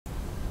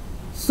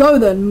So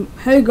then,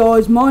 hey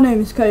guys, my name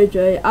is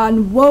KJ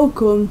and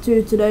welcome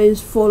to today's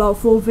Fallout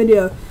 4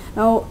 video.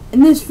 Now,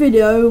 in this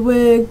video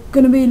we're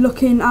going to be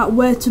looking at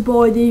where to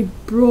buy the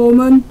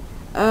brahmin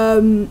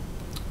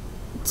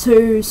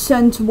to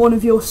send to one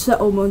of your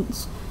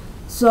settlements.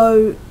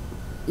 So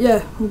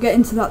yeah, we'll get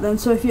into that then.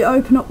 So if you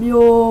open up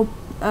your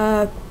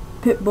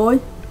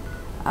Pip-Boy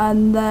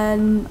and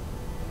then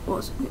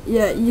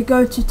you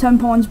go to 10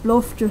 Pines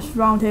Bluff, just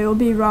round here. It'll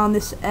be around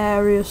this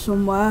area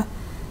somewhere.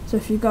 So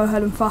if you go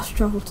ahead and fast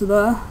travel to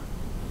there,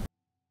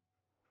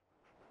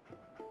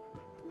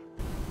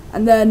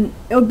 and then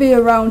it'll be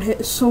around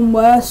here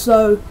somewhere.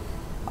 So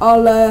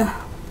I'll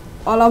have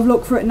a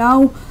look for it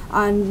now,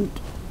 and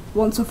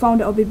once I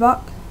found it, I'll be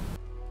back.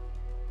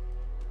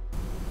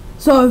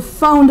 So I've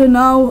found it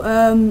now.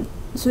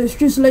 So it's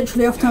just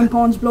literally off 10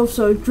 Pines Bluff.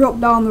 So drop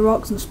down the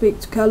rocks and speak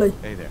to Kelly.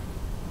 Hey there.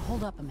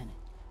 Hold up a minute.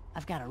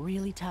 I've got a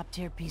really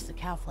top-tier piece of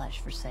cow flesh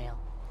for sale,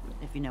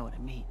 if you know what I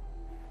mean.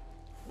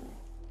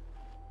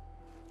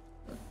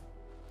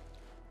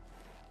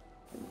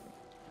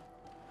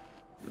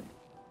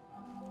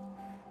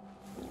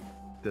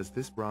 Does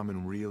this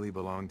brahmin really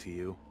belong to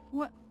you?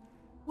 What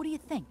do you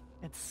think?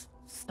 It's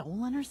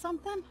stolen or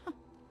something?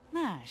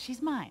 Nah,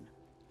 she's mine.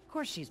 Of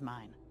course she's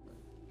mine.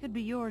 Could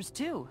be yours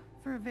too,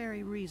 for a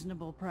very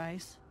reasonable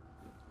price.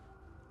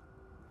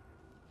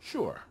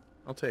 Sure,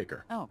 I'll take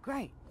her. Oh,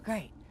 great,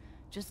 great.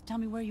 Just tell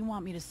me where you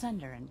want me to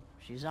send her and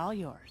she's all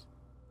yours.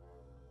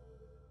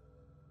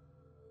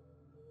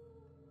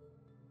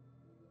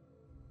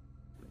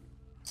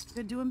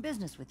 Good doing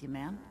business with you,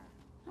 man.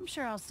 I'm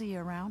sure I'll see you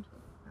around.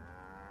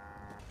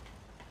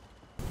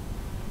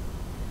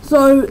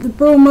 So the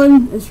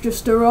brahmin has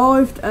just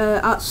arrived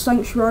at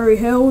Sanctuary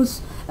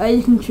Hills.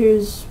 You can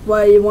choose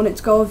where you want it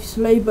to go,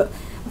 obviously, but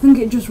I think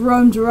it just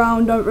roams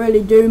around, don't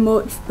really do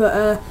much,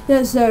 but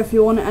yeah, it's there if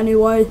you want it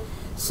anyway.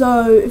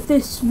 So if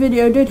this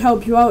video did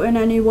help you out in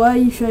any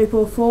way, shape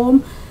or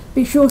form,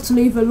 be sure to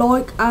leave a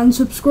like and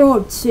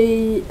subscribe to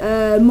see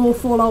more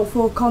Fallout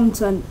 4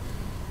 content.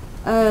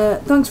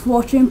 Thanks for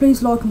watching,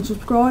 please like and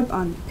subscribe,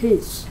 and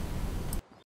peace.